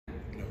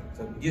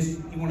So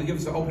you want to give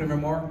us an opening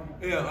remark?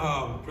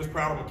 Yeah, just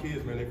proud of my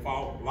kids, man. They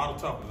fought a lot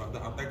of toughness.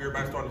 I think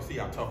everybody's starting to see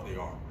how tough they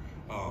are.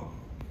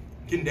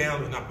 Getting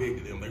down is not big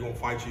to them. They're going to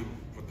fight you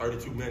for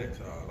 32 minutes.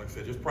 Like I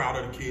said, just proud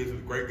of the kids. It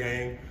was a great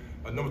game.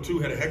 Number two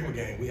had a heck of a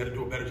game. We had to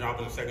do a better job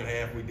in the second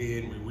half. We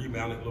did, and we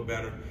rebounded a little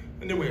better.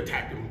 And then we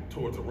attacked them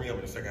towards the rim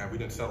in the second half. We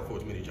didn't settle for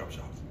as many jump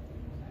shots.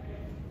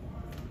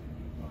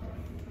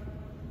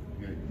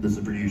 This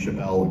is for you,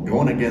 Chappelle.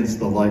 Going against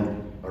the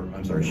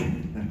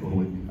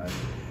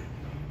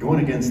going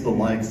against the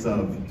likes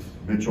of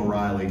Mitchell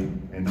Riley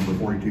and number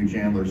 42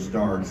 Chandler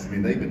Starks. I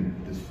mean, they've been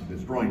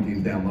destroying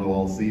teams down low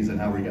all season.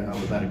 How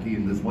was that a key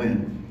in this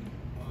win?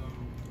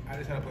 I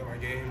just had to play my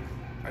game.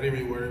 I didn't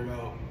really worry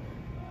about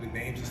the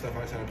names and stuff.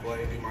 I just had to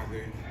play and do my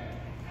thing.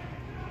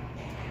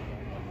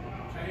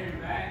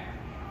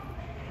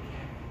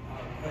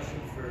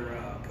 Question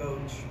for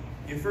Coach.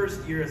 Your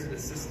first year as an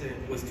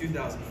assistant was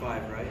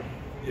 2005, right?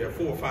 Yeah,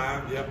 4 or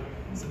 5, yep.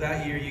 So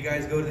that year, you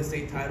guys go to the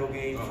state title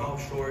game, fall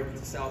short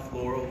to South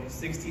Laurel.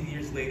 16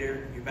 years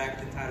later, you're back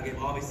to the title game,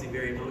 obviously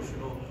very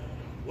emotional.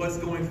 What's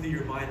going through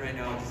your mind right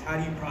now? Just how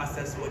do you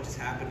process what just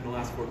happened in the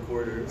last 4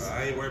 quarters?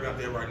 I ain't worried about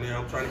that right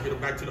now. I'm trying to get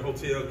them back to the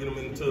hotel, get them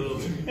in the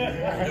tubs,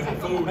 get some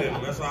food in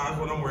them. That's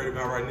what I'm worried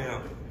about right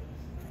now.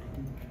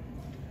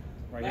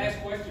 Last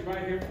question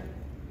right here.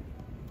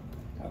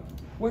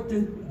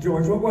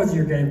 George, what was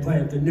your game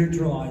plan to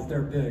neutralize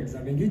their bigs?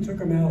 I mean, you took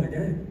them out of the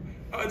game.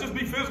 Just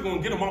be physical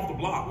and get them off the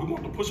block. We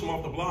wanted to push them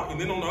off the block, and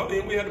then on the other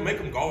end, we had to make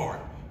them guard.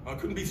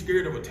 Couldn't be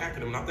scared of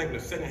attacking them. And I think in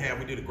the second half,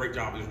 we did a great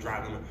job of just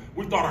driving them.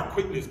 We thought our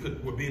quickness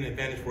would be an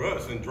advantage for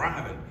us in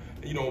driving.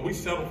 And, we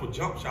settled for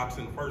jump shots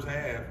in the first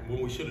half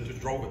when we should have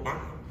just drove it by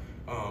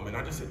them. And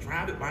I just said,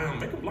 drive it by them,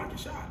 make them block your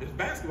shot. It's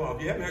basketball.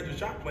 If you haven't had your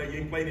shot play,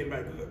 you ain't played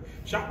anybody good.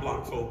 Shot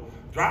block. So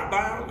drive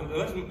by them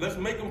and let's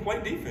make them play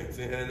defense.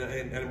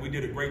 And we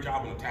did a great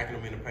job in attacking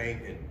them in the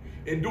paint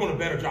and doing a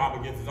better job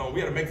against the zone. We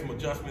had to make some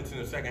adjustments in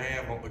the second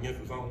half against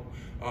the zone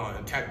and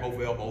attack both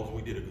elbows, and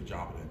we did a good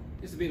job of that.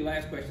 This will be the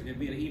last question. It'll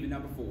be an even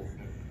number 4.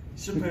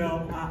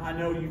 Chappelle, I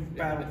know you've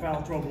battled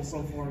foul trouble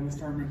so far in this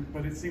tournament,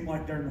 but it seemed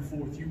like during the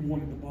fourth you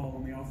wanted the ball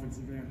on the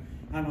offensive end.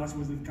 How nice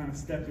was it to kind of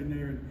step in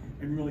there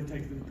and really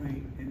take to the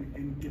paint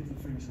and get to the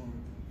finish line?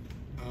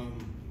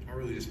 I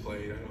really just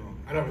played.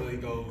 I don't really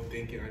go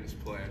thinking. I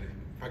just play.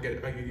 If I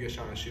get a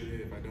shot, I shoot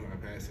it. If I don't, I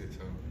pass it.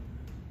 So.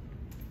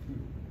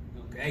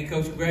 Okay,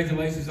 Coach,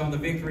 congratulations on the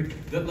victory.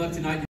 Good luck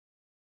tonight.